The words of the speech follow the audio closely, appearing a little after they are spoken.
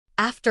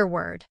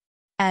Afterword,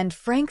 and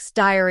Frank's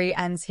diary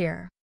ends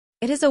here.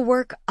 It is a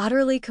work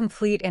utterly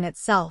complete in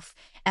itself,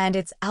 and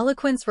its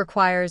eloquence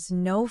requires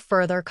no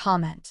further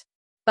comment.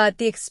 But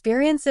the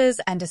experiences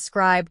and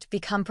described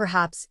become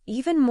perhaps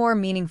even more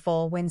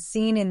meaningful when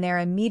seen in their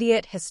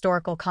immediate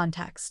historical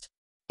context.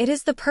 It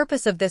is the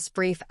purpose of this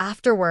brief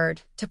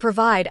afterword to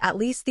provide at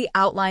least the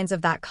outlines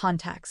of that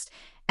context,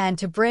 and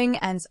to bring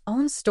Anne's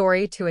own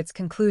story to its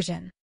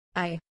conclusion.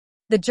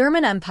 The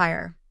German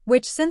Empire,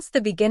 which since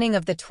the beginning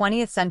of the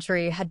 20th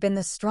century had been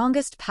the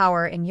strongest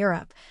power in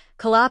Europe,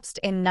 collapsed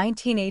in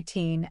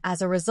 1918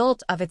 as a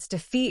result of its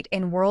defeat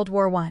in World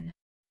War I.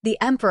 The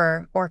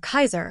emperor, or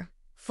Kaiser,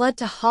 fled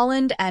to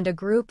Holland, and a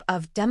group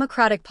of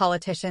democratic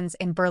politicians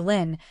in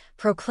Berlin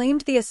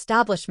proclaimed the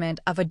establishment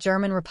of a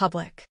German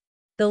republic.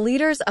 The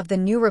leaders of the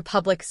new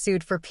republic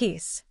sued for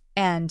peace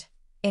and,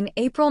 in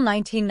April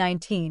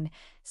 1919,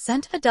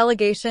 sent a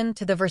delegation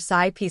to the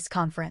Versailles Peace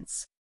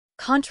Conference.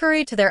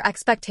 Contrary to their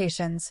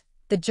expectations,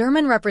 the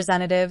German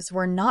representatives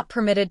were not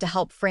permitted to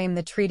help frame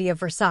the Treaty of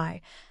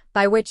Versailles,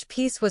 by which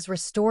peace was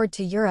restored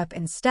to Europe.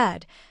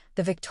 Instead,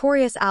 the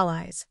victorious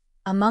Allies,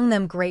 among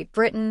them Great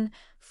Britain,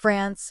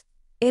 France,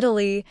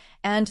 Italy,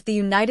 and the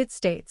United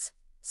States,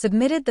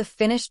 submitted the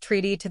finished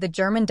treaty to the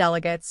German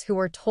delegates, who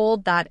were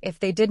told that if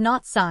they did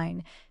not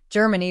sign,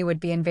 Germany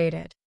would be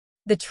invaded.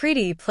 The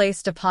treaty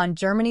placed upon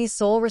Germany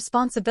sole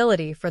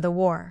responsibility for the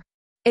war.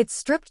 It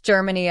stripped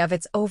Germany of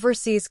its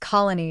overseas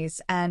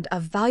colonies and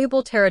of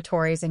valuable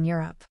territories in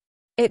Europe.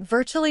 It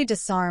virtually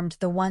disarmed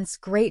the once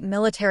great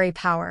military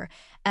power,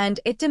 and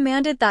it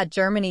demanded that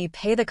Germany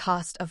pay the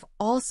cost of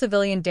all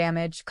civilian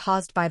damage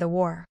caused by the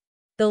war.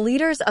 The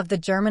leaders of the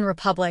German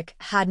Republic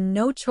had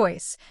no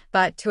choice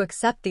but to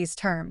accept these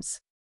terms.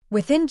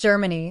 Within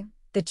Germany,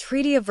 the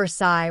Treaty of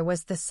Versailles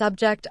was the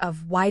subject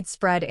of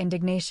widespread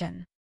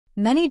indignation.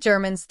 Many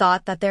Germans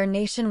thought that their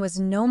nation was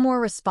no more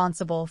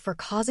responsible for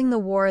causing the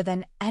war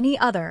than any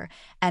other,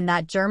 and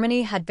that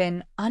Germany had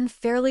been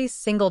unfairly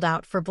singled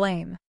out for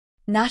blame.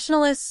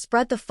 Nationalists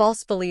spread the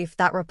false belief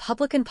that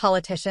Republican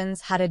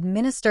politicians had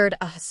administered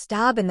a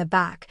stab in the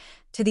back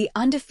to the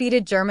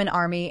undefeated German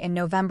army in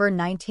November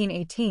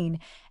 1918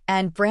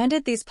 and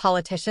branded these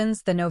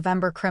politicians the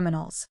November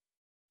criminals.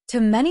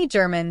 To many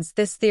Germans,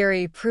 this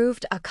theory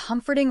proved a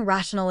comforting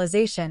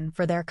rationalization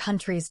for their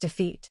country's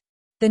defeat.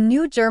 The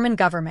new German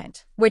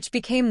government, which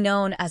became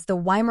known as the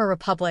Weimar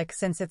Republic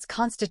since its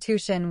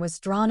constitution was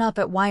drawn up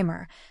at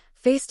Weimar,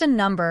 faced a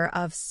number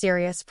of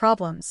serious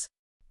problems.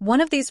 One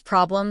of these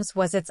problems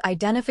was its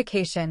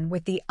identification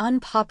with the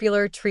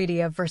unpopular Treaty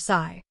of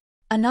Versailles.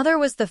 Another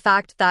was the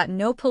fact that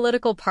no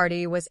political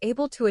party was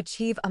able to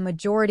achieve a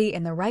majority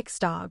in the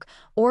Reichstag,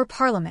 or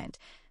parliament,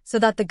 so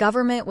that the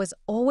government was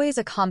always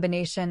a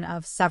combination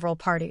of several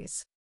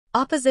parties.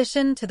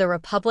 Opposition to the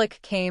Republic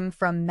came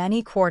from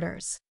many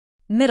quarters.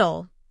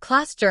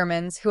 Middle-class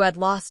Germans who had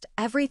lost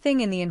everything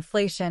in the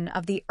inflation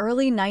of the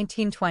early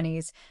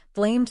 1920s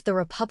blamed the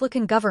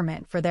Republican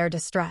government for their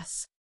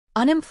distress.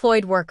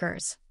 Unemployed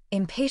workers,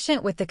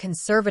 impatient with the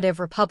conservative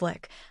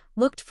republic,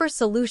 looked for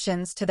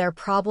solutions to their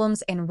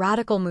problems in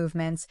radical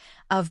movements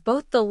of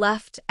both the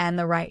left and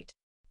the right.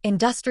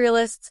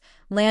 Industrialists,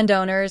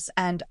 landowners,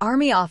 and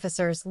army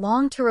officers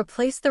longed to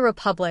replace the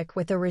republic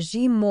with a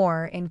regime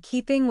more in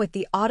keeping with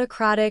the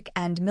autocratic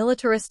and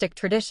militaristic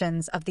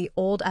traditions of the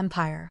old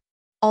empire.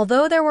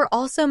 Although there were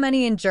also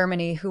many in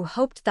Germany who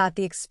hoped that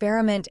the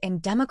experiment in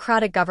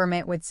democratic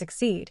government would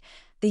succeed,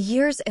 the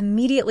years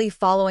immediately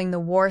following the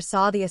war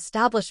saw the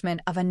establishment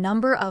of a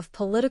number of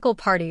political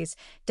parties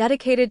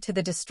dedicated to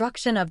the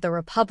destruction of the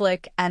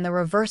Republic and the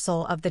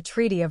reversal of the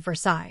Treaty of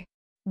Versailles.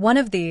 One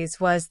of these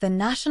was the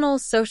National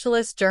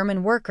Socialist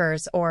German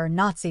Workers, or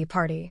Nazi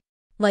Party.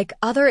 Like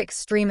other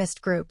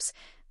extremist groups,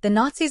 the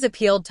Nazis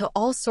appealed to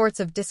all sorts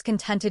of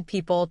discontented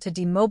people, to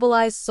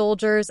demobilized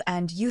soldiers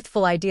and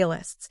youthful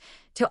idealists,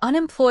 to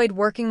unemployed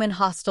workingmen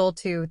hostile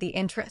to the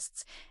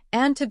interests,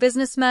 and to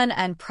businessmen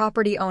and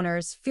property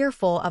owners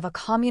fearful of a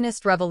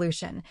communist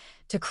revolution,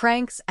 to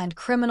cranks and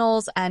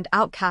criminals and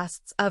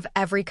outcasts of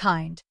every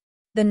kind.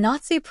 The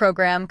Nazi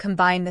program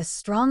combined the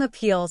strong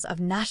appeals of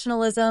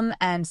nationalism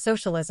and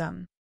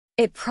socialism.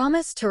 It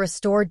promised to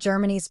restore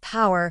Germany's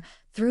power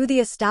through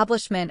the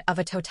establishment of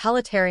a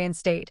totalitarian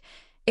state.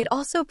 It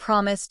also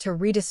promised to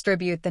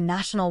redistribute the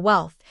national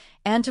wealth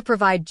and to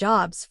provide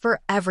jobs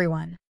for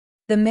everyone.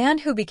 The man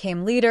who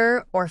became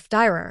leader, or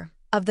Führer,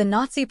 of the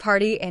Nazi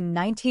Party in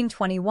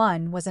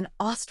 1921 was an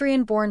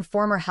Austrian-born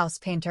former house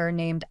painter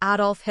named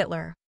Adolf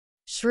Hitler.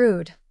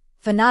 Shrewd,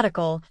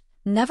 fanatical,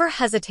 never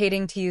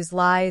hesitating to use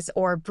lies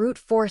or brute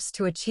force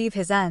to achieve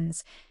his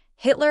ends,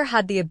 Hitler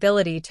had the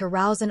ability to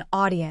rouse an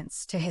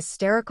audience to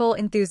hysterical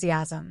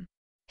enthusiasm.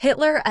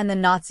 Hitler and the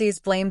Nazis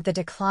blamed the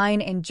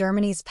decline in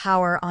Germany's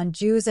power on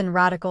Jews and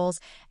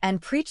radicals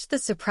and preached the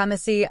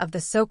supremacy of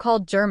the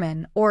so-called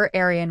German or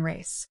Aryan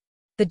race.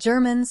 The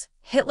Germans,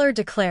 Hitler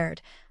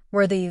declared,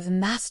 were the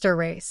master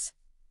race,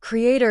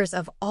 creators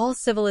of all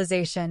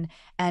civilization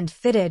and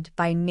fitted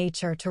by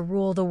nature to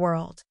rule the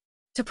world.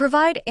 To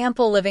provide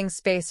ample living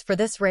space for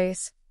this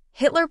race,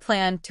 Hitler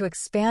planned to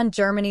expand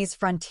Germany's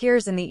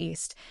frontiers in the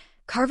east,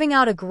 carving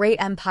out a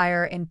great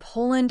empire in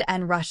Poland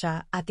and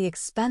Russia at the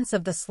expense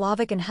of the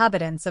Slavic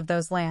inhabitants of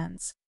those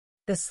lands.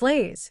 The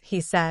Slavs,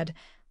 he said,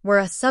 were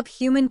a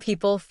subhuman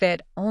people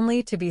fit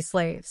only to be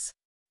slaves.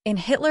 In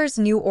Hitler's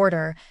new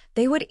order,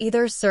 they would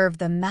either serve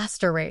the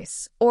master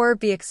race or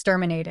be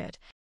exterminated.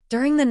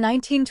 During the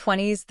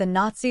 1920s, the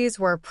Nazis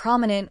were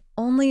prominent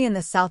only in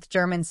the South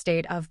German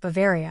state of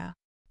Bavaria.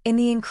 In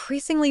the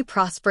increasingly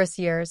prosperous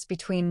years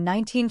between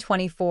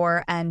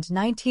 1924 and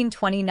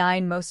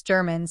 1929, most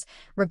Germans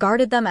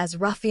regarded them as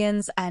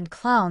ruffians and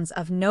clowns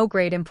of no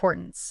great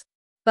importance.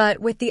 But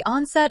with the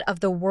onset of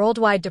the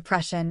worldwide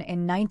depression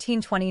in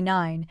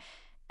 1929,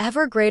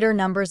 ever greater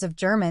numbers of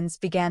Germans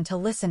began to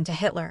listen to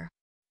Hitler.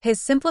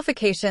 His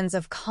simplifications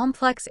of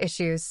complex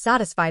issues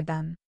satisfied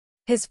them.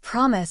 His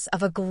promise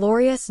of a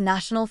glorious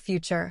national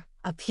future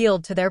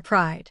appealed to their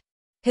pride.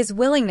 His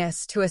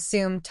willingness to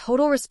assume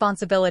total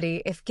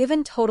responsibility if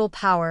given total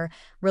power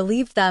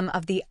relieved them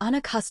of the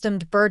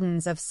unaccustomed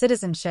burdens of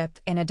citizenship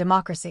in a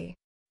democracy.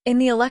 In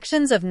the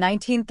elections of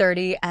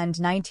 1930 and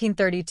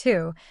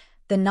 1932,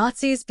 the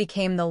Nazis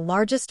became the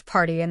largest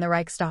party in the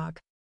Reichstag.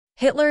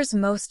 Hitler's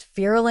most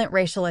virulent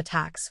racial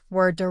attacks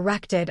were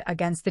directed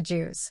against the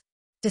Jews.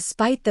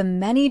 Despite the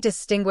many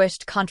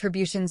distinguished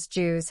contributions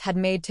Jews had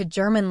made to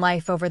German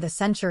life over the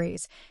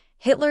centuries,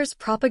 Hitler's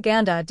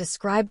propaganda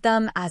described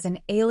them as an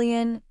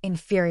alien,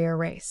 inferior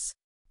race.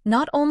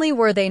 Not only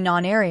were they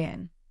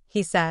non-Aryan,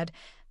 he said,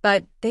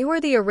 but they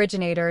were the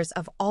originators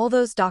of all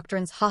those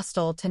doctrines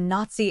hostile to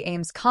Nazi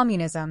aims: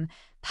 communism,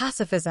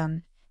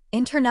 pacifism,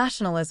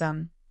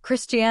 internationalism,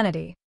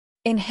 Christianity.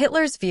 In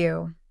Hitler's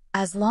view,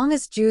 as long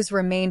as Jews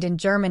remained in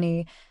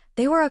Germany,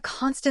 they were a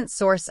constant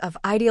source of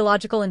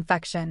ideological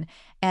infection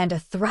and a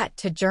threat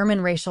to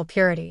German racial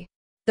purity.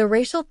 The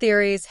racial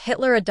theories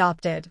Hitler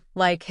adopted,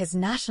 like his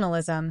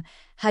nationalism,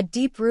 had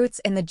deep roots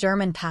in the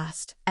German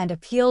past and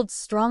appealed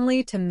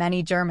strongly to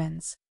many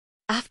Germans.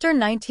 After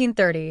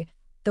 1930,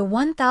 the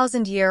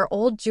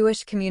 1,000-year-old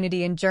Jewish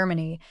community in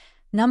Germany,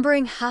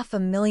 numbering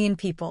 500,000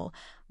 people,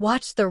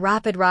 watched the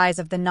rapid rise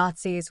of the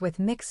Nazis with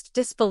mixed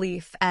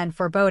disbelief and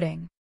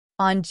foreboding.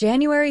 On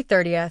January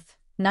 30,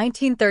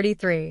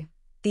 1933,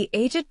 the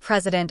aged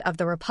President of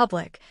the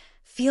Republic,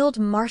 Field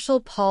Marshal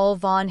Paul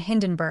von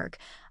Hindenburg,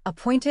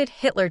 appointed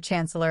Hitler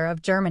Chancellor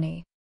of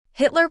Germany.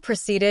 Hitler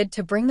proceeded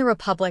to bring the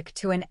Republic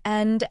to an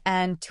end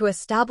and to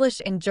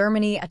establish in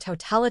Germany a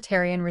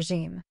totalitarian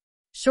regime.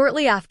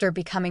 Shortly after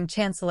becoming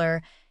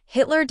Chancellor,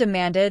 Hitler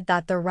demanded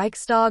that the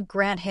Reichstag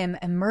grant him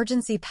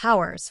emergency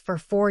powers for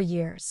 4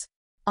 years.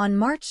 On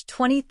March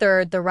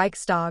 23, the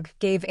Reichstag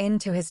gave in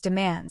to his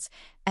demands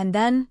and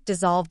then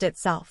dissolved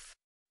itself.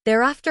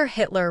 Thereafter,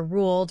 Hitler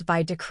ruled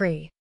by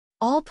decree.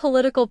 All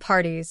political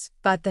parties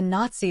but the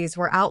Nazis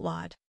were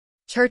outlawed.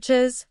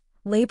 Churches,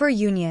 labor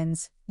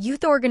unions,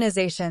 youth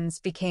organizations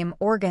became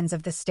organs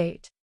of the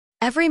state.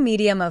 Every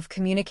medium of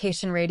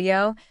communication,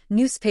 radio,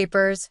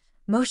 newspapers,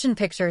 motion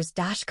pictures,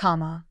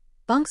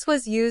 bunks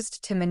was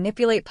used to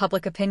manipulate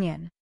public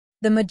opinion.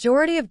 The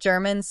majority of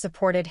Germans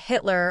supported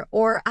Hitler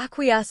or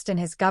acquiesced in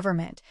his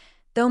government,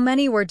 though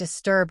many were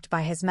disturbed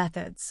by his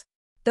methods.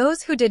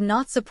 Those who did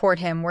not support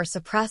him were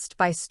suppressed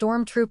by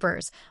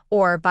stormtroopers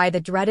or by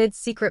the dreaded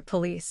secret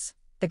police,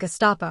 the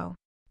Gestapo.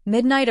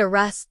 Midnight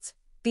arrests,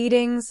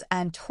 beatings,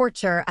 and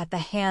torture at the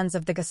hands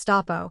of the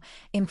Gestapo,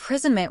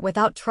 imprisonment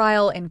without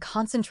trial in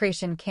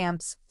concentration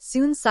camps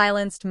soon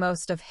silenced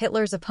most of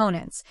Hitler's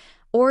opponents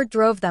or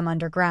drove them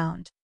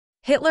underground.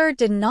 Hitler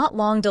did not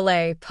long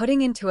delay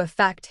putting into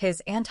effect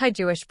his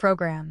anti-Jewish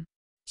program.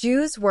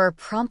 Jews were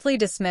promptly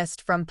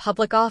dismissed from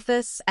public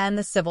office and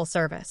the civil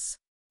service.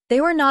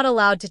 They were not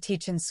allowed to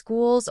teach in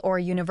schools or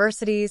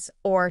universities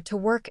or to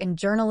work in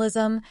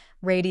journalism,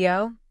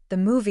 radio, the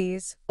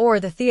movies, or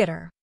the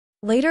theater.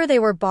 Later, they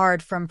were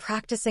barred from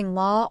practicing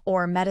law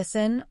or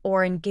medicine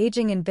or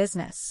engaging in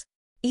business.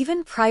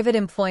 Even private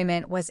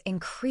employment was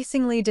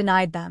increasingly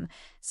denied them,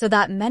 so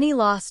that many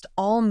lost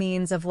all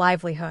means of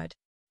livelihood.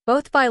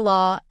 Both by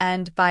law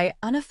and by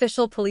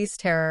unofficial police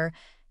terror,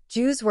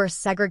 Jews were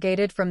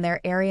segregated from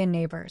their Aryan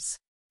neighbors.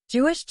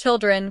 Jewish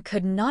children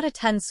could not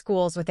attend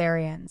schools with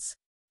Aryans.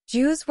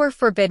 Jews were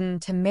forbidden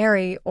to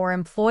marry or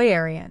employ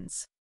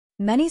Aryans.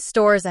 Many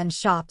stores and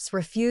shops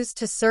refused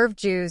to serve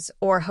Jews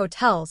or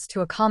hotels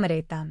to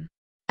accommodate them.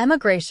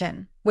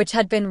 Emigration, which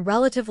had been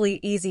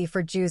relatively easy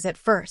for Jews at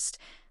first,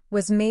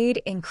 was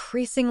made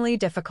increasingly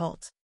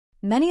difficult.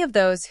 Many of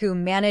those who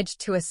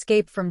managed to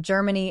escape from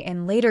Germany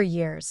in later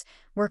years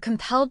were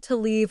compelled to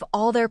leave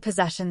all their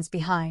possessions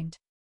behind.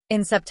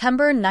 In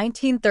September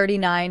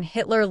 1939,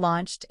 Hitler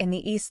launched in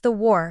the East the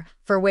war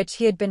for which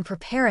he had been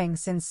preparing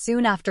since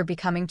soon after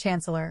becoming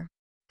Chancellor.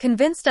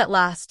 Convinced at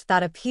last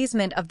that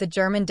appeasement of the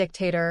German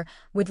dictator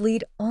would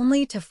lead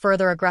only to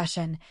further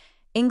aggression,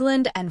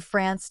 England and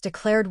France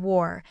declared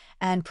war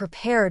and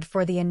prepared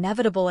for the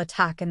inevitable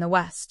attack in the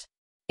West.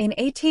 In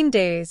 18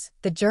 days,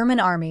 the German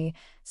army,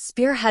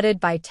 spearheaded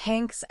by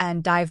tanks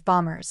and dive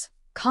bombers,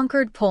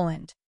 conquered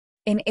Poland.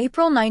 In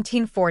April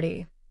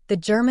 1940, the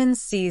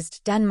Germans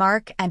seized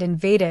Denmark and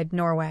invaded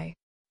Norway.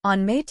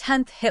 On May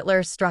 10th,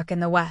 Hitler struck in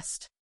the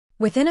west.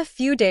 Within a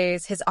few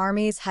days, his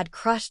armies had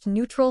crushed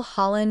neutral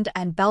Holland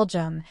and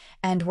Belgium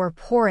and were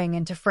pouring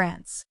into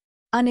France.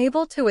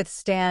 Unable to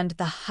withstand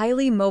the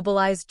highly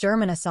mobilized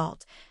German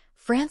assault,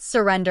 France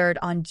surrendered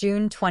on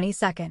June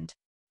 22.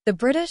 The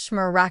British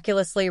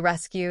miraculously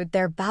rescued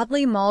their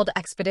badly mauled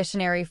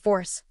expeditionary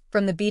force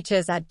from the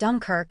beaches at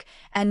Dunkirk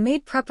and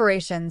made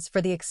preparations for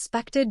the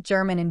expected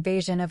German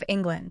invasion of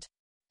England.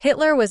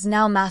 Hitler was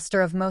now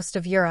master of most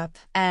of Europe,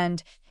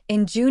 and,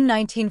 in June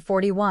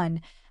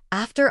 1941,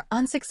 after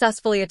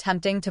unsuccessfully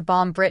attempting to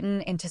bomb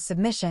Britain into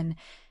submission,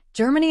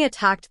 Germany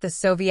attacked the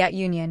Soviet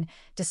Union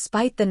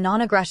despite the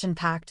non-aggression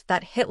pact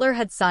that Hitler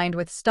had signed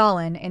with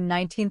Stalin in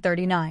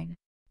 1939.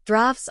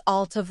 Drafts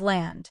alt of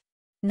land.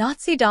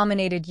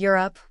 Nazi-dominated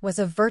Europe was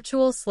a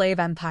virtual slave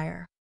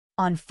empire.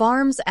 On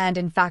farms and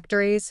in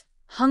factories,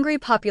 hungry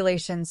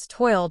populations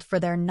toiled for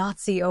their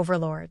Nazi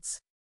overlords.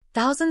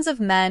 Thousands of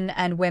men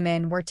and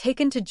women were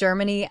taken to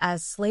Germany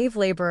as slave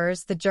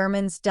laborers. The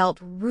Germans dealt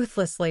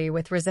ruthlessly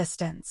with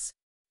resistance.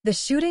 The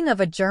shooting of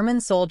a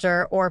German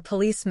soldier or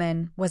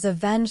policeman was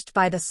avenged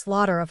by the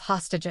slaughter of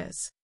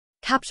hostages.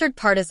 Captured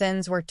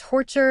partisans were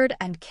tortured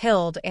and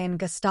killed in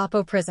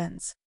Gestapo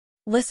prisons.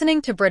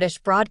 Listening to British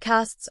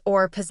broadcasts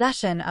or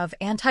possession of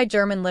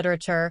anti-German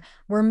literature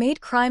were made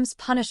crimes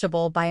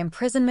punishable by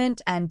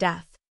imprisonment and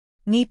death.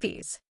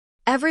 Nippies.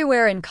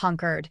 Everywhere in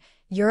conquered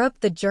Europe,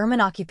 the German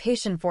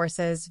occupation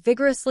forces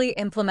vigorously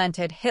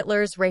implemented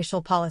Hitler's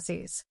racial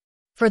policies.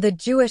 For the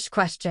Jewish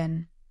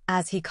question,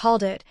 as he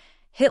called it,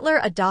 Hitler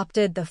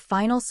adopted the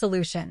final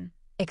solution: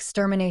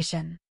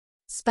 extermination.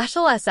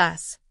 Special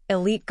SS,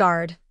 elite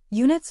guard,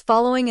 units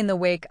following in the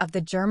wake of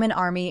the German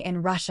army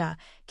in Russia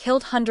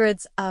killed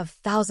hundreds of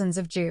thousands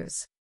of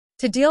Jews.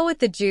 To deal with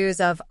the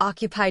Jews of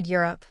occupied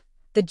Europe,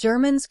 the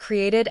Germans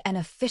created an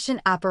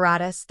efficient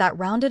apparatus that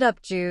rounded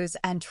up Jews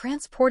and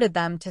transported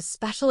them to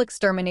special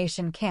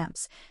extermination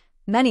camps,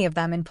 many of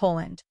them in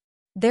Poland.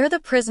 There the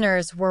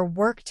prisoners were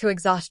worked to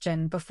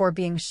exhaustion before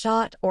being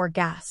shot or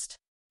gassed.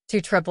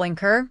 To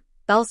Treblinka,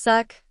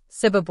 Belzec,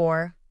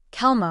 Sobibor,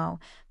 Kelmo,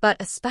 but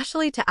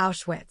especially to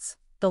Auschwitz,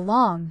 the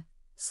long,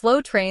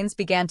 slow trains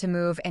began to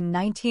move in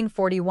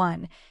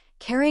 1941,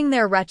 carrying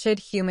their wretched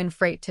human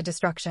freight to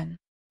destruction.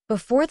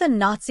 Before the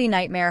Nazi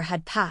nightmare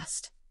had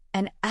passed,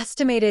 an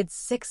estimated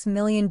 6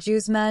 million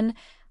Jews, men,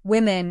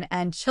 women,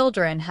 and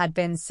children had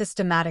been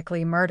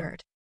systematically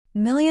murdered.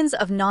 Millions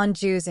of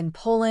non-Jews in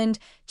Poland,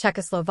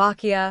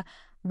 Czechoslovakia,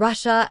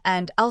 Russia,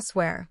 and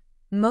elsewhere,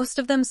 most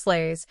of them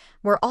slaves,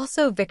 were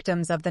also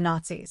victims of the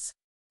Nazis.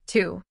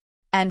 2.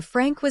 Anne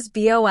Frank was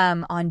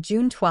born on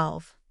June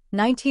 12,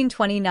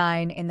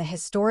 1929 in the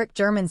historic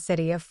German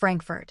city of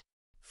Frankfurt.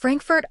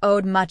 Frankfurt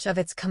owed much of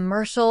its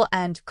commercial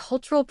and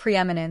cultural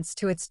preeminence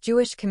to its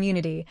Jewish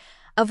community,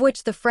 of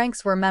which the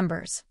Franks were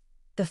members.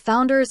 The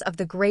founders of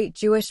the great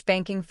Jewish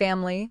banking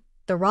family,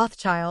 the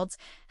Rothschilds,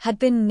 had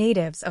been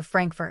natives of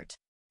Frankfurt.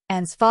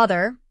 Anne's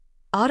father,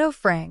 Otto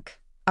Frank,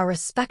 a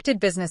respected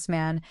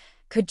businessman,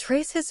 could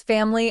trace his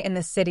family in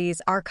the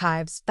city's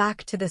archives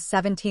back to the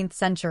 17th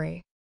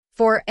century.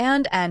 For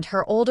Anne and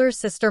her older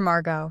sister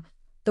Margot,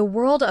 the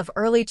world of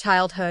early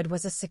childhood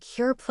was a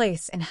secure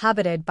place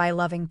inhabited by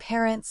loving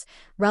parents,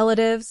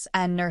 relatives,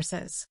 and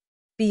nurses.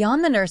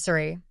 Beyond the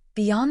nursery,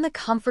 beyond the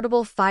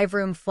comfortable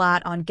 5-room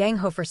flat on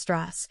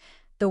Ganghoferstrasse,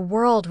 the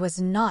world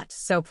was not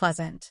so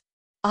pleasant.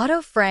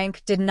 Otto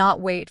Frank did not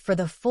wait for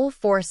the full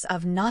force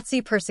of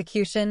Nazi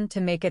persecution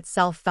to make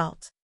itself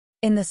felt.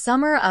 In the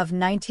summer of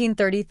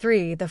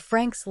 1933, the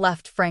Franks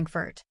left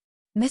Frankfurt.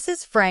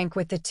 Mrs. Frank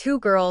with the 2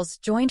 girls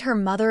joined her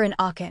mother in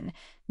Aachen,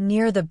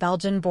 near the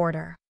Belgian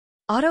border.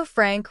 Otto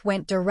Frank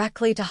went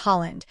directly to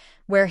Holland,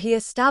 where he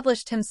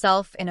established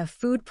himself in a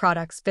food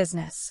products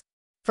business.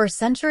 For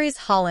centuries,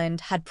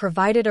 Holland had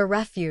provided a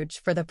refuge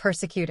for the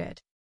persecuted.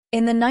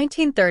 In the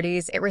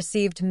 1930s, it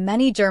received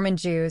many German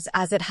Jews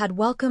as it had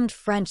welcomed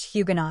French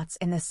Huguenots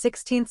in the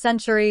 16th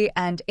century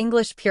and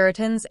English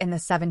Puritans in the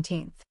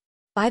 17th.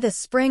 By the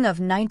spring of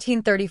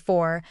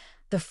 1934,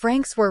 the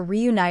Franks were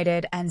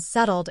reunited and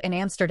settled in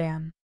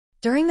Amsterdam.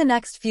 During the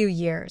next few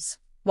years,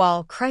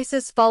 while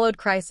crisis followed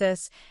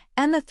crisis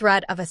and the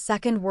threat of a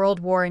Second World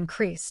War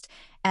increased,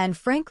 Anne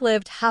Frank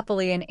lived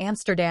happily in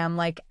Amsterdam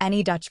like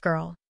any Dutch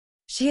girl.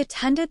 She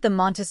attended the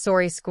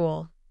Montessori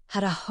school,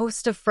 had a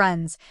host of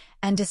friends,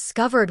 and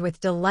discovered with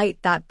delight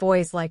that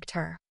boys liked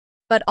her.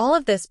 But all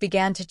of this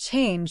began to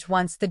change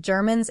once the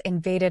Germans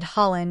invaded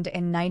Holland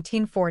in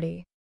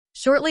 1940.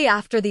 Shortly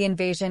after the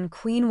invasion,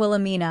 Queen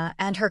Wilhelmina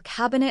and her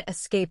cabinet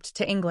escaped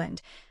to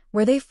England,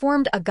 where they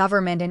formed a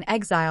government in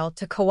exile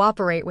to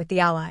cooperate with the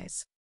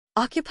Allies.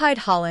 Occupied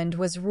Holland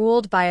was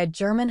ruled by a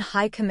German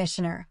High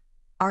Commissioner,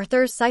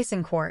 Arthur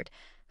Seyss-Inquart,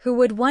 who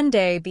would one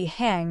day be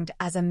hanged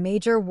as a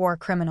major war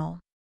criminal.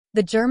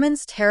 The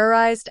Germans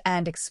terrorized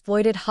and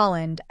exploited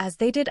Holland as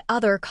they did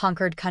other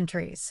conquered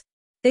countries.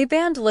 They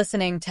banned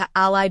listening to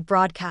Allied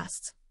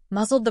broadcasts,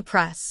 muzzled the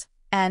press,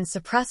 and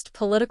suppressed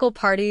political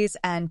parties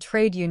and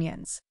trade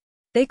unions.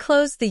 They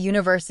closed the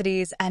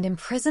universities and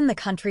imprisoned the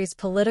country's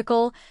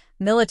political,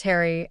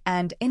 military,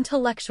 and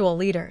intellectual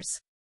leaders.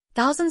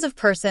 Thousands of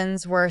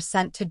persons were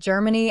sent to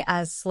Germany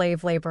as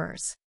slave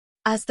laborers.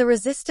 As the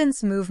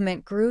resistance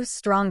movement grew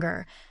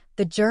stronger,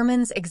 the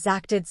Germans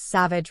exacted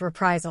savage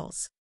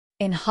reprisals.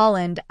 In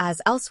Holland,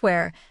 as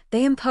elsewhere,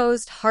 they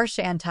imposed harsh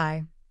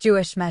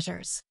anti-Jewish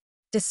measures.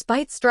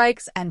 Despite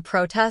strikes and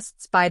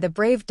protests by the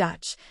brave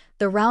Dutch,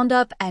 the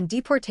roundup and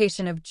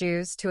deportation of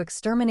Jews to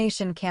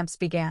extermination camps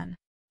began.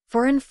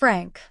 For Anne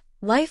Frank,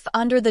 life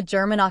under the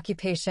German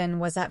occupation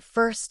was at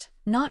first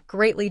not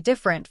greatly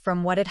different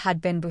from what it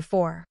had been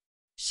before.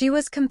 She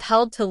was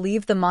compelled to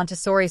leave the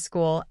Montessori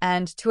school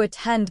and to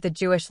attend the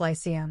Jewish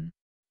Lyceum.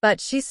 But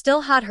she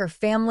still had her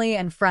family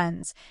and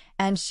friends,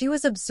 and she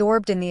was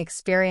absorbed in the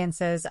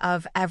experiences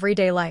of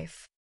everyday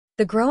life.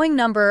 The growing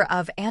number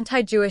of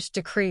anti-Jewish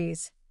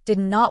decrees did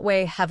not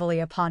weigh heavily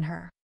upon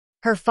her.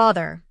 Her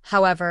father,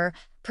 however,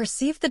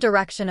 perceived the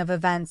direction of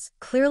events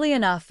clearly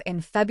enough.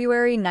 In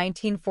February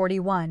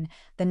 1941,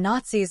 the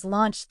Nazis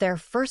launched their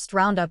first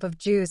roundup of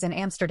Jews in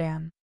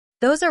Amsterdam.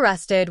 Those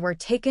arrested were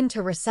taken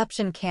to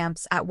reception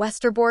camps at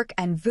Westerbork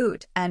and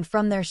Voet and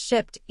from there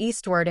shipped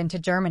eastward into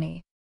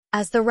Germany.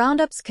 As the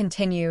roundups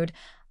continued,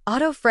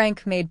 Otto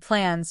Frank made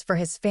plans for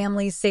his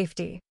family's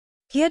safety.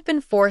 He had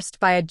been forced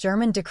by a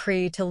German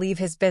decree to leave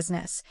his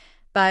business,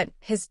 but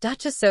his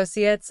Dutch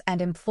associates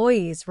and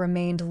employees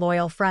remained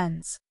loyal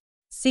friends.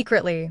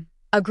 Secretly,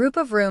 a group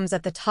of rooms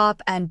at the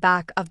top and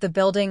back of the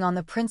building on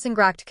the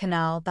Prinsengracht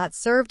Canal that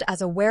served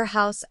as a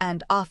warehouse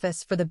and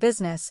office for the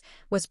business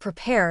was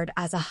prepared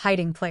as a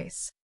hiding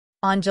place.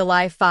 On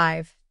July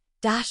 5,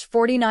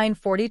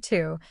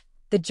 4942,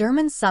 the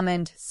Germans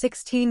summoned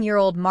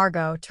 16-year-old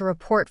Margot to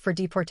report for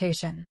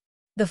deportation.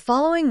 The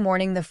following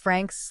morning, the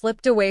Franks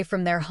slipped away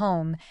from their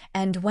home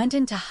and went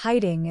into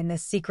hiding in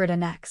this secret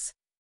annex.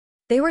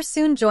 They were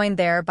soon joined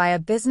there by a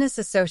business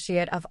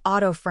associate of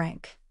Otto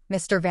Frank,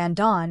 Mr. Van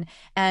Daun,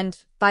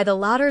 and by the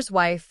latter's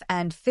wife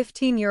and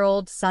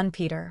 15-year-old son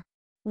Peter.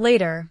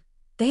 Later,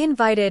 they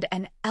invited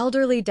an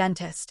elderly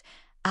dentist,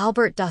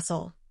 Albert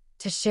Dussel,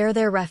 to share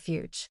their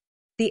refuge.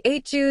 The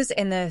 8 Jews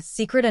in the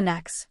secret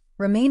annex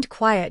remained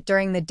quiet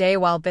during the day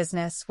while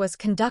business was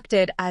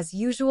conducted as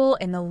usual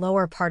in the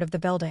lower part of the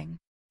building.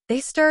 They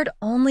stirred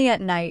only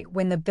at night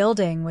when the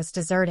building was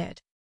deserted.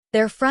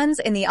 Their friends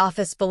in the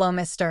office below,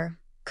 Mr.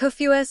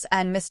 Kuffuis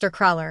and Mr.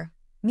 Krauler,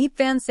 Miep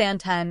van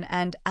Santen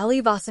and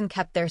Ellie Vossen,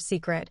 kept their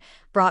secret,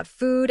 brought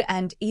food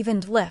and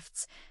evened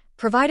lifts,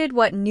 provided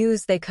what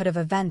news they could of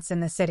events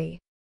in the city.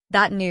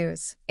 That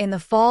news, in the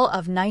fall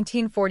of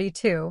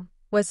 1942,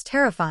 was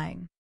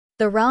terrifying.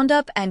 The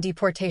roundup and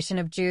deportation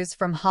of Jews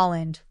from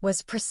Holland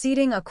was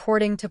proceeding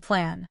according to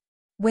plan.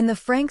 When the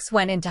Franks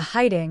went into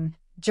hiding,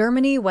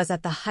 Germany was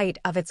at the height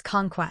of its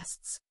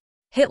conquests.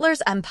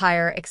 Hitler's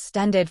empire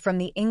extended from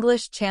the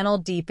English Channel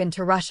deep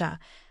into Russia,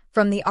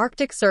 from the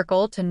Arctic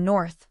Circle to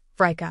North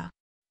Africa.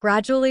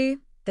 Gradually,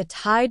 the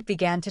tide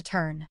began to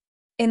turn.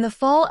 In the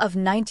fall of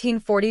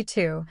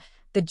 1942,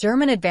 the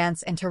German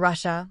advance into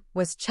Russia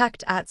was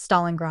checked at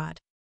Stalingrad.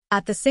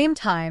 At the same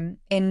time,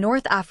 in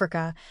North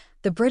Africa,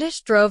 the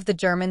British drove the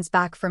Germans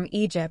back from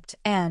Egypt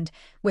and,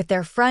 with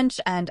their French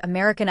and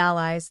American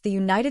allies, the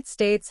United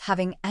States,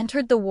 having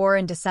entered the war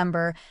in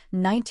December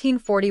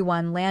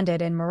 1941,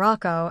 landed in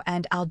Morocco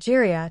and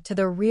Algeria to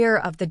the rear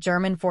of the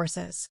German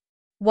forces.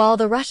 While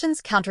the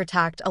Russians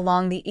counterattacked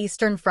along the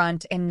Eastern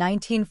Front in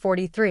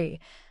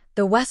 1943,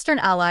 the Western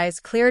Allies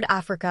cleared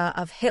Africa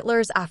of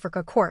Hitler's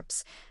Afrika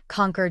Korps,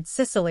 conquered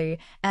Sicily,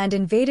 and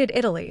invaded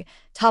Italy,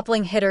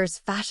 toppling Hitler's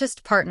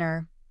fascist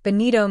partner,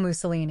 Benito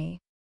Mussolini.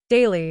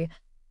 Daily,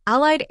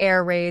 Allied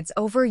air raids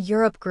over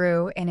Europe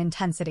grew in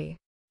intensity.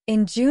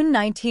 In June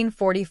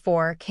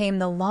 1944 came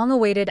the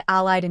long-awaited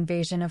Allied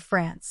invasion of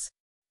France.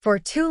 For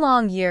 2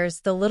 long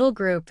years, the little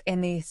group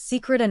in the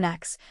secret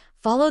annex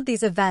followed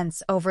these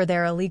events over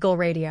their illegal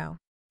radio.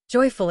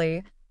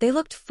 Joyfully, they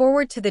looked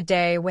forward to the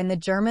day when the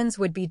Germans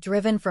would be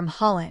driven from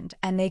Holland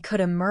and they could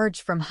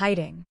emerge from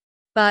hiding.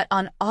 But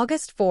on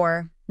August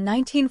 4,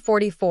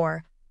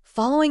 1944,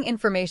 following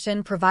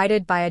information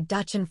provided by a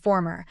Dutch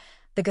informer,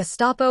 the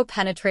Gestapo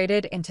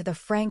penetrated into the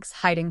Franks'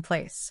 hiding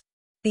place.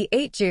 The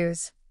 8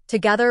 Jews,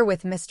 together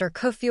with Mr.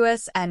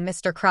 Kuffuis and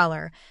Mr.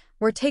 Krauler,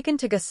 were taken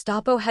to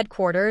Gestapo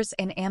headquarters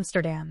in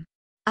Amsterdam.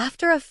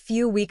 After a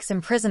few weeks'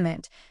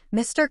 imprisonment,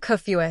 Mr.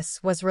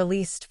 Kuffuis was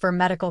released for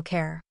medical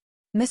care.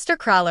 Mr.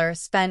 Krauler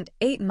spent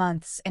 8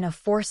 months in a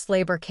forced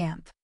labor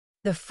camp.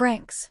 The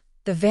Franks,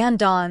 the Van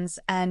Dauns,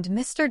 and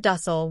Mr.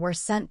 Dussel were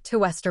sent to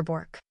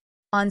Westerbork.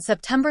 On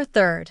September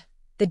 3rd,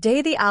 the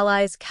day the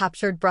Allies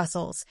captured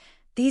Brussels,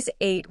 these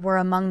 8 were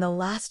among the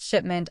last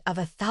shipment of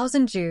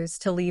 1,000 Jews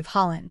to leave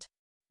Holland.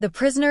 The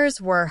prisoners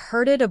were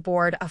herded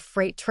aboard a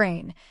freight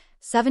train,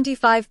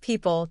 75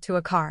 people to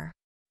a car.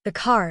 The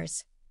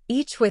cars,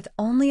 each with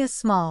only a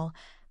small,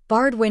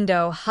 barred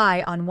window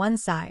high on one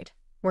side,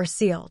 were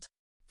sealed.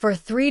 For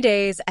 3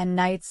 days and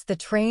nights the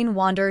train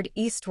wandered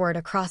eastward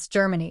across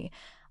Germany,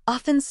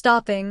 often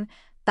stopping,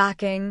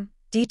 backing,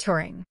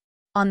 detouring.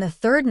 On the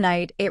 3rd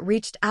night it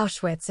reached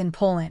Auschwitz in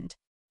Poland.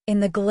 In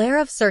the glare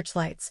of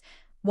searchlights,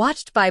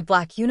 watched by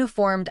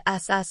black-uniformed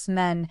SS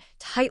men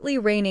tightly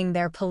reining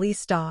their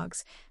police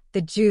dogs,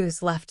 the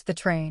Jews left the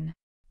train.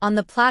 On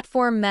the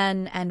platform,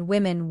 men and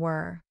women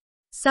were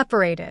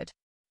separated.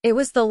 It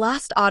was the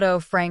last Otto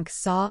Frank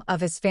saw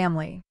of his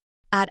family.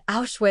 At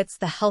Auschwitz,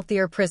 the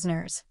healthier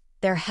prisoners,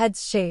 their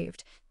heads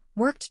shaved,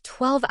 worked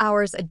 12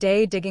 hours a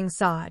day digging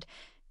sod,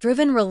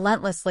 driven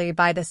relentlessly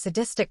by the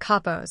sadistic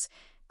capos,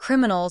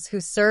 criminals who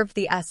served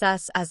the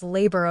SS as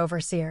labor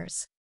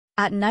overseers.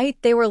 At night,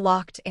 they were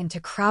locked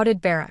into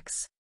crowded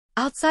barracks.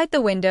 Outside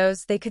the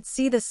windows, they could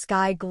see the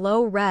sky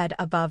glow red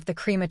above the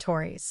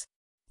crematories.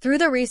 Through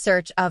the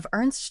research of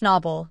Ernst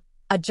Schnabel,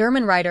 a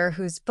German writer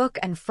whose book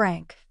 *And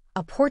Frank,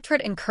 A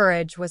Portrait in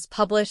Courage* was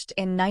published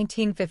in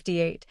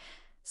 1958,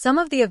 some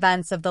of the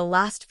events of the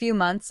last few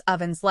months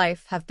of Anne's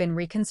life have been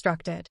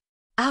reconstructed.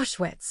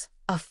 Auschwitz,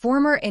 a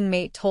former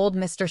inmate told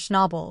Mr.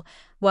 Schnabel,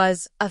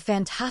 was a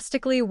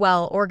fantastically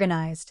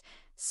well-organized,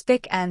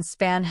 spick and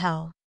span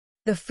hell.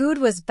 The food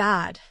was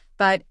bad,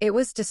 but it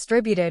was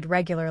distributed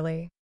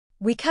regularly.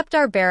 We kept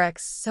our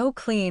barracks so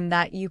clean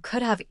that you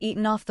could have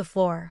eaten off the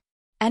floor.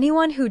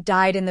 Anyone who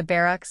died in the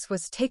barracks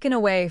was taken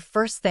away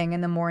first thing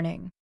in the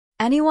morning.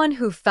 Anyone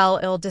who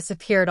fell ill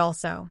disappeared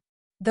also.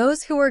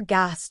 Those who were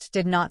gassed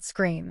did not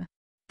scream.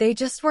 They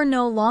just were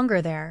no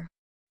longer there.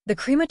 The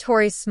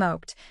crematories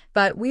smoked,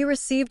 but we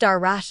received our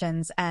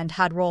rations and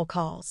had roll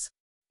calls.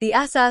 The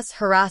SS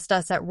harassed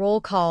us at roll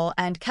call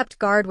and kept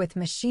guard with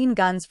machine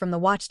guns from the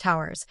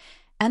watchtowers,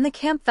 and the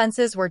camp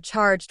fences were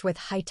charged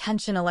with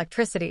high-tension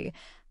electricity,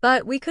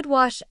 but we could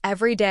wash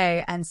every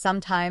day and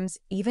sometimes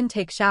even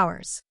take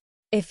showers.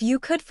 If you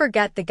could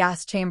forget the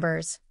gas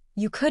chambers,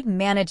 you could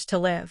manage to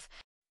live.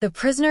 The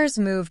prisoners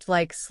moved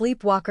like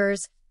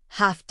sleepwalkers,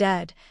 half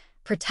dead,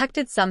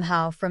 protected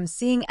somehow from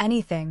seeing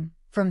anything,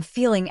 from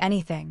feeling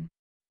anything.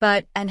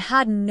 But and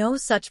had no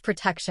such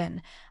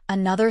protection,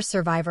 another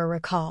survivor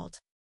recalled.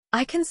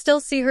 I can still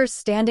see her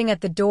standing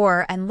at the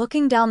door and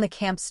looking down the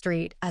camp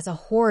street as a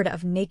horde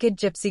of naked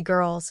gypsy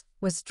girls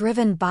was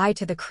driven by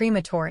to the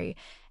crematory,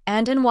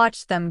 and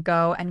watched them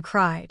go and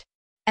cried.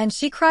 And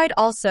she cried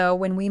also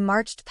when we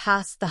marched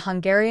past the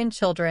Hungarian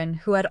children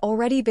who had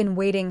already been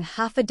waiting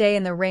half a day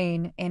in the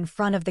rain in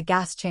front of the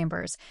gas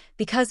chambers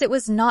because it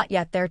was not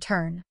yet their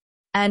turn.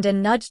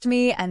 And nudged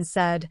me and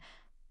said,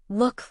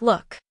 "Look,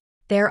 look,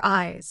 their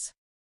eyes."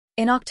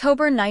 In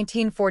October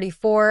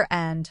 1944,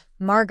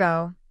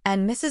 Margot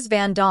and Mrs.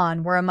 Van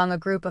Dawn were among a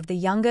group of the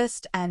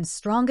youngest and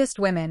strongest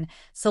women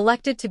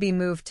selected to be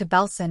moved to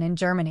Belsen in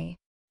Germany.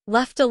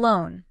 Left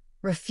alone,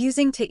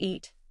 refusing to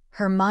eat,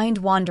 her mind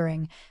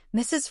wandering,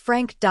 Mrs.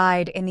 Frank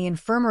died in the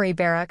infirmary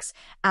barracks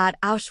at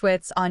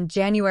Auschwitz on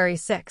January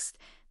 6,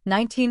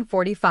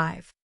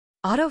 1945.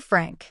 Otto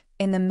Frank,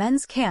 in the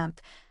men's camp,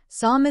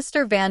 saw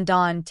Mr. Van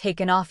Dawn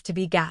taken off to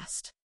be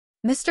gassed.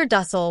 Mr.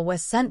 Dussel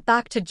was sent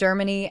back to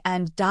Germany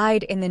and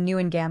died in the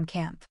Neuengamme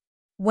camp.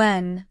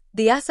 When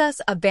the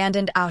SS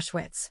abandoned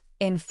Auschwitz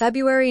in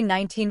February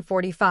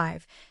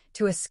 1945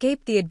 to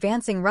escape the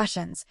advancing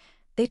Russians,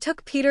 they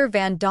took Peter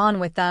Van Dawn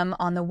with them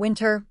on the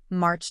winter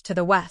march to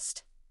the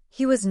west.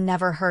 He was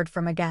never heard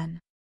from again.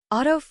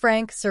 Otto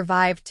Frank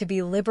survived to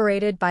be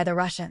liberated by the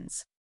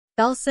Russians.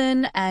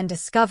 Belsen and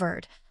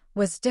discovered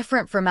was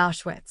different from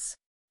Auschwitz.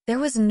 There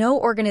was no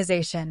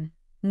organization,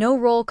 no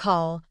roll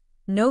call,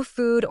 no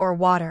food or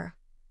water,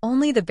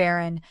 only the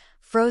barren,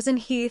 frozen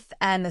heath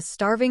and the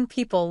starving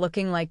people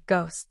looking like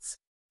ghosts.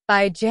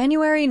 By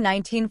January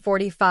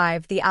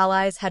 1945, the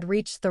Allies had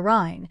reached the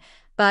Rhine,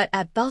 but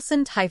at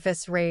Belsen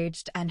typhus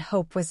raged and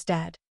hope was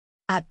dead.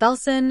 At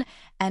Belsen,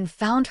 and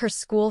found her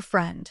school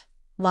friend,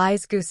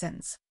 Lise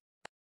Goossens.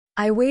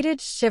 I waited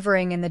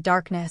shivering in the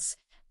darkness.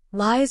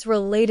 Lise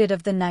related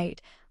of the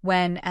night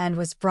when Anne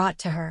was brought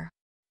to her.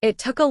 It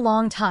took a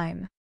long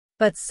time,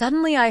 but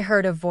suddenly I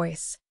heard a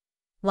voice.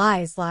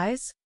 "Lise,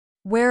 Lise,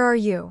 where are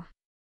you?"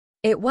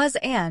 It was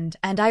Anne,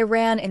 and I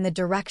ran in the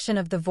direction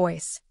of the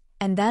voice,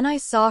 and then I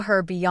saw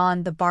her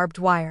beyond the barbed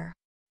wire.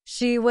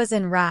 She was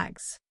in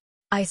rags.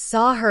 I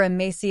saw her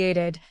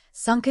emaciated,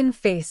 sunken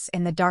face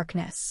in the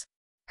darkness.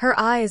 Her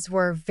eyes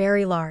were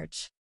very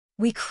large.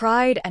 We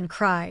cried and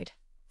cried,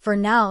 for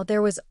now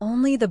there was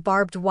only the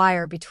barbed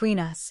wire between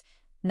us,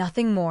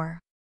 nothing more,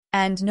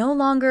 and no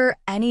longer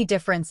any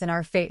difference in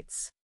our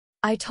fates.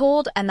 I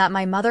told Anne that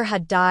my mother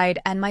had died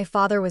and my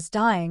father was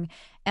dying,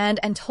 and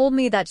told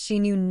me that she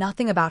knew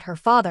nothing about her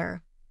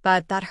father,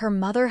 but that her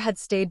mother had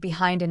stayed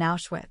behind in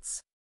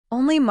Auschwitz.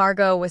 Only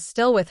Margot was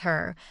still with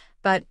her,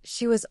 but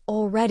she was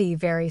already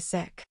very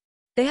sick.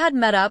 They had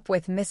met up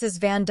with Mrs.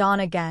 Van Dawn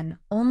again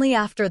only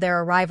after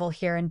their arrival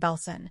here in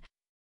Belsen.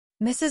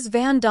 Mrs.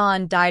 Van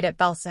Dawn died at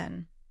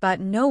Belsen, but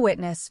no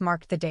witness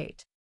marked the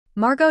date.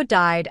 Margot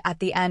died at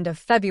the end of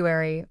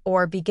February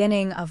or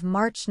beginning of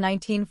March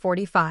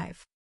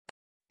 1945.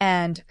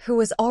 And, who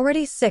was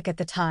already sick at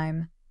the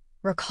time,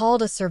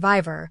 recalled a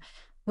survivor,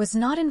 was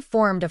not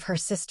informed of her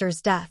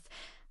sister's death,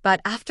 but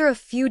after a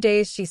few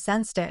days she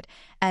sensed it,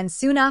 and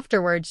soon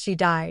afterwards she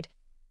died,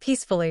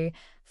 peacefully,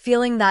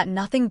 feeling that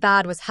nothing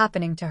bad was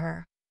happening to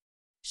her.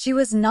 She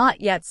was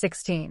not yet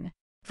 16.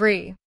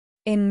 Free.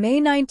 In May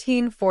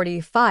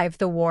 1945,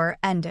 the war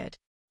ended.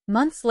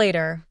 Months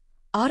later,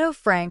 Otto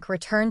Frank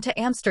returned to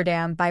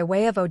Amsterdam by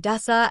way of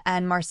Odessa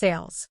and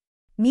Marseilles.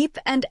 Miep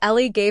and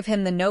Ellie gave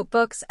him the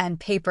notebooks and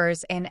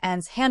papers in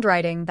Anne's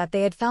handwriting that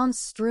they had found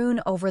strewn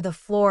over the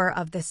floor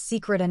of the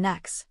secret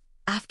annex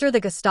after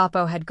the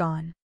Gestapo had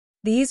gone.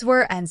 These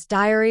were Anne's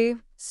diary,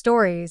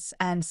 stories,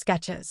 and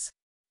sketches.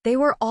 They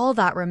were all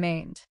that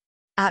remained.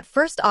 At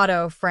first,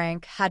 Otto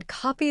Frank had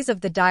copies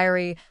of the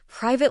diary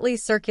privately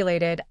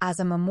circulated as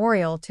a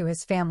memorial to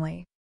his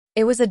family.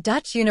 It was a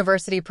Dutch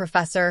university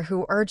professor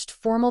who urged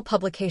formal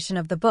publication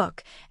of the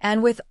book,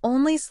 and with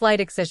only slight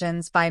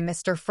excisions by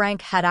Mr.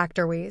 Frank het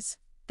Achterwees,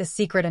 The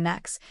Secret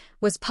Annex,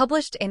 was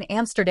published in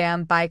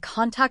Amsterdam by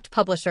Contact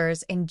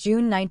Publishers in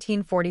June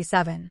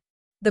 1947.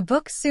 The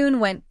book soon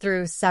went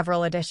through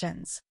several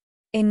editions.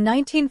 In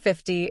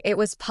 1950, it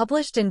was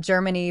published in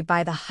Germany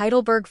by the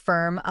Heidelberg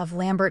firm of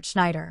Lambert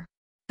Schneider.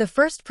 The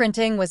first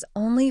printing was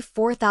only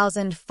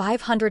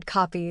 4,500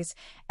 copies,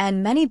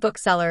 and many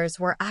booksellers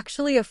were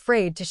actually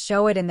afraid to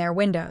show it in their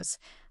windows.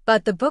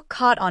 But the book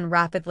caught on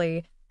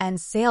rapidly, and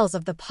sales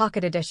of the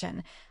pocket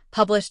edition,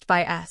 published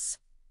by S.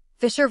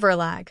 Fischer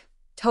Verlag,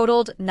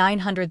 totaled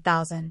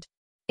 900,000.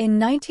 In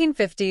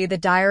 1950, the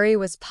diary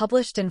was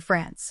published in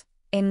France.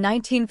 In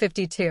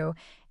 1952,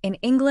 in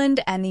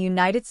England and the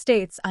United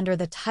States under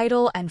the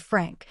title Anne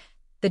Frank,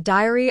 The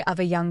Diary of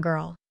a Young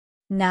Girl.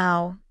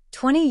 Now,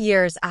 20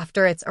 years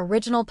after its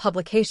original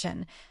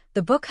publication,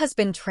 the book has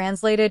been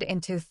translated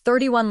into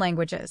 31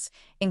 languages,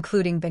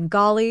 including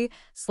Bengali,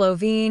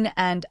 Slovene,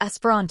 and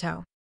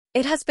Esperanto.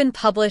 It has been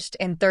published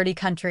in 30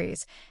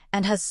 countries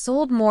and has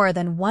sold more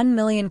than 1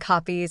 million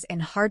copies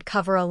in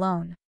hardcover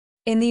alone.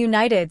 In the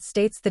United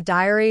States, The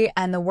Diary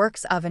and the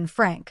Works of Anne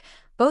Frank,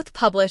 both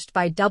published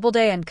by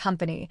Doubleday and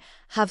Company,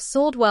 have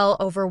sold well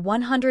over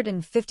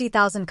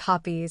 150,000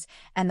 copies,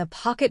 and the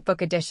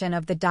pocketbook edition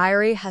of the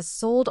diary has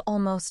sold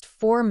almost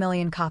 4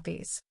 million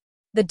copies.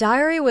 The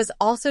diary was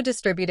also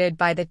distributed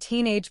by the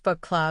Teenage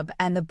Book Club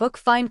and the Book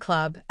Find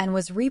Club and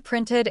was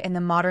reprinted in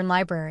the Modern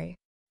Library.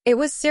 It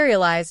was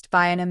serialized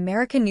by an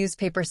American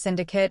newspaper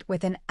syndicate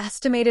with an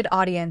estimated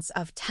audience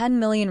of 10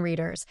 million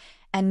readers,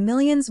 and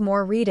millions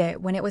more read it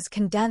when it was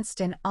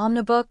condensed in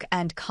omnibook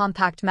and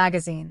compact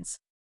magazines.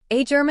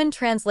 A German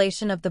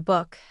translation of the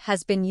book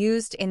has been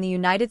used in the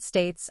United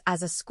States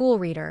as a school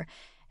reader,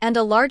 and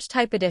a large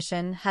type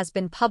edition has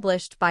been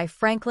published by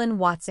Franklin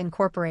Watts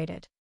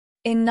Incorporated.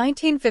 In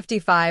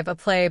 1955, a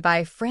play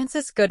by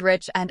Francis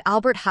Goodrich and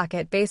Albert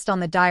Hackett based on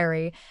the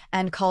diary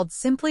and called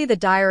simply The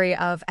Diary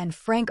of Anne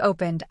Frank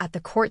opened at the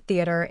Court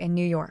Theater in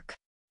New York.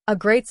 A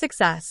great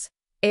success,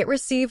 it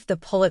received the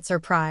Pulitzer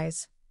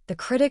Prize, the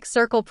Critics'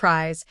 Circle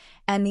Prize,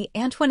 and the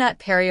Antoinette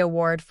Perry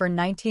Award for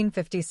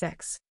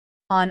 1956.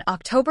 On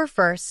October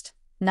 1,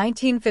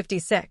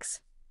 1956,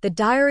 The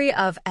Diary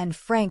of Anne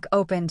Frank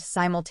opened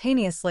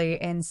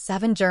simultaneously in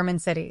 7 German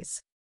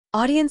cities.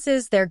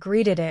 Audiences there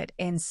greeted it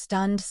in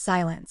stunned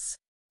silence.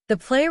 The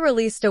play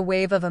released a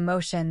wave of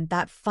emotion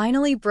that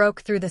finally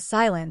broke through the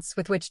silence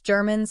with which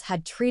Germans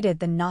had treated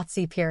the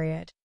Nazi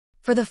period.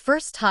 For the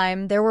first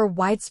time, there were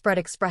widespread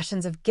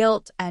expressions of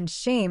guilt and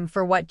shame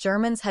for what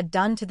Germans had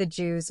done to the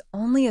Jews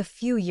only a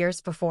few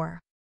years before.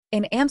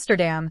 In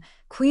Amsterdam,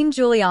 Queen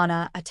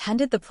Juliana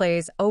attended the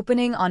play's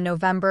opening on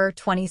November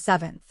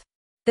 27th.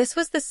 This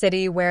was the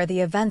city where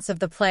the events of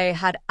the play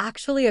had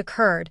actually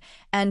occurred,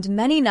 and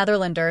many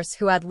Netherlanders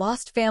who had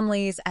lost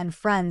families and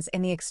friends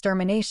in the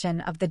extermination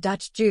of the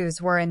Dutch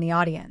Jews were in the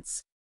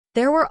audience.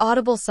 There were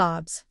audible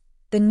sobs,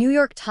 the New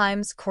York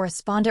Times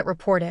correspondent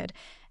reported,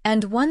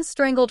 and one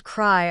strangled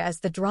cry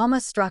as the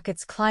drama struck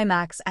its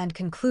climax and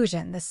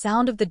conclusion, the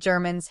sound of the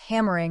Germans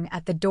hammering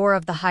at the door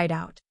of the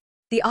hideout.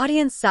 The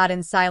audience sat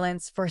in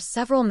silence for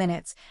several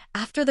minutes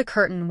after the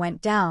curtain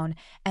went down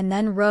and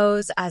then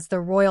rose as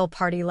the royal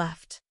party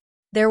left.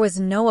 There was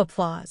no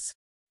applause.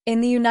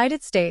 In the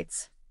United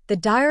States, The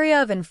Diary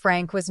of Anne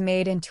Frank was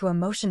made into a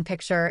motion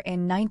picture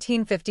in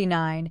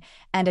 1959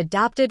 and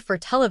adapted for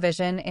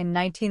television in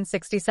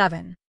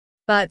 1967.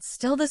 But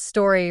still the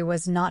story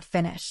was not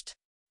finished.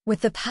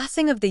 With the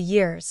passing of the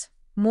years,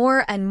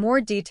 more and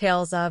more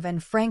details of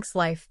Anne Frank's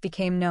life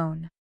became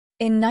known.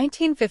 In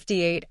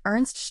 1958,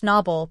 Ernst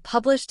Schnabel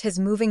published his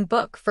moving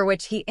book for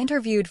which he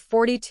interviewed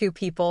 42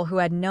 people who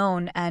had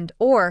known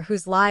and/or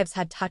whose lives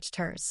had touched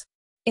hers.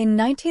 In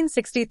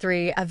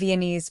 1963, a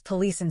Viennese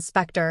police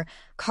inspector,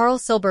 Karl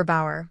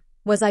Silberbauer,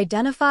 was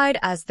identified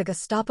as the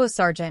Gestapo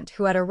sergeant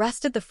who had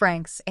arrested the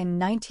Franks in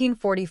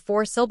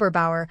 1944.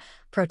 Silberbauer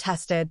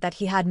protested that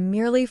he had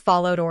merely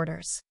followed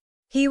orders.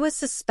 He was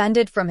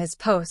suspended from his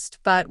post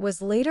but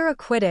was later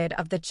acquitted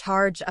of the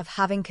charge of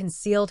having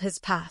concealed his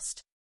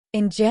past.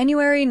 In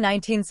January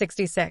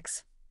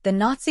 1966, the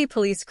Nazi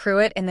police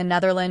crew in the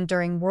Netherlands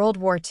during World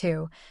War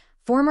II,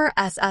 former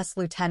SS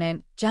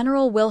Lieutenant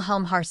General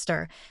Wilhelm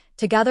Harster,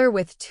 together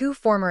with 2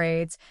 former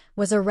aides,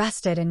 was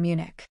arrested in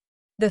Munich.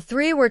 The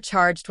 3 were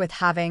charged with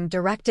having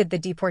directed the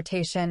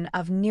deportation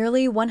of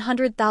nearly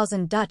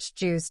 100,000 Dutch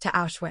Jews to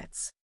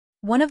Auschwitz.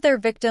 One of their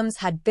victims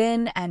had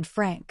been Anne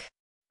Frank.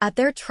 At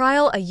their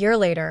trial a year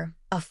later,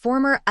 a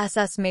former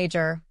SS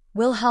major,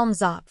 Wilhelm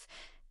Zopf,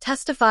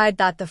 testified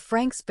that the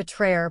Franks'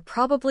 betrayer,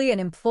 probably an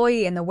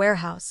employee in the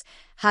warehouse,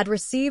 had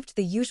received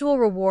the usual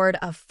reward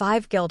of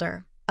 5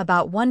 guilder,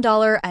 about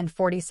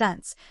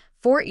 $1.40,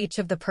 for each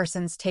of the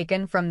persons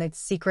taken from the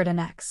secret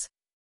annex.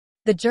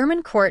 The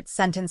German court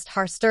sentenced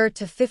Harster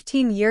to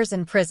 15 years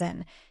in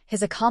prison,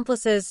 his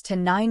accomplices to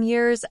 9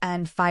 years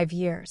and 5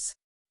 years.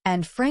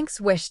 And Frank's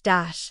wish,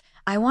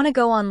 I want to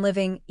go on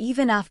living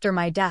even after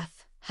my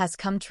death, has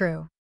come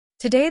true.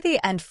 Today the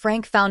Anne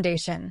Frank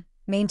Foundation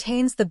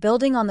maintains the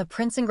building on the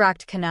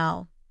Prinsengracht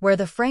Canal, where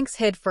the Franks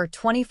hid for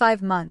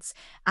 25 months,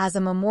 as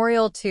a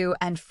memorial to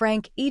Anne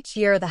Frank. Each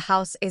year the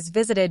house is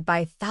visited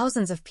by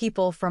thousands of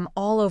people from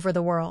all over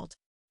the world.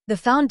 The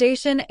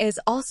foundation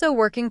is also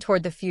working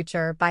toward the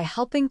future by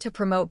helping to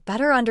promote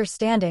better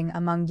understanding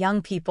among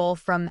young people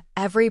from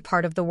every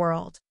part of the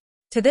world.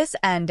 To this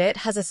end, it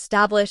has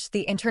established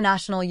the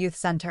International Youth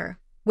Center,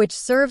 which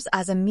serves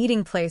as a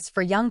meeting place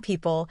for young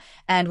people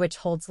and which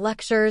holds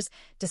lectures,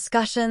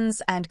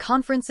 discussions, and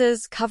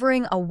conferences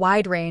covering a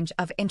wide range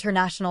of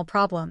international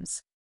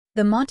problems.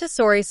 The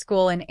Montessori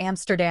School in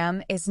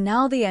Amsterdam is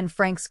now the Anne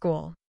Frank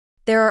School.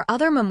 There are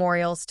other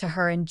memorials to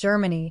her in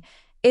Germany,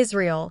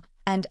 Israel,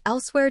 and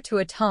elsewhere to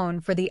atone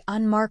for the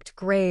unmarked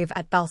grave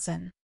at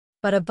Belsen.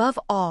 But above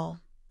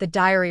all, the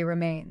diary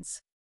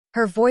remains.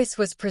 Her voice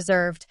was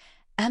preserved.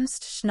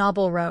 Ernst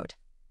Schnabel wrote,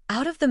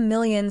 "Out of the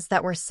millions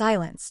that were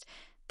silenced,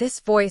 this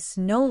voice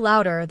no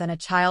louder than a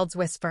child's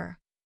whisper.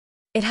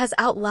 It has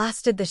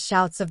outlasted the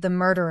shouts of the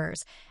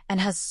murderers and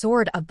has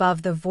soared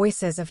above the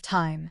voices of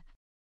time."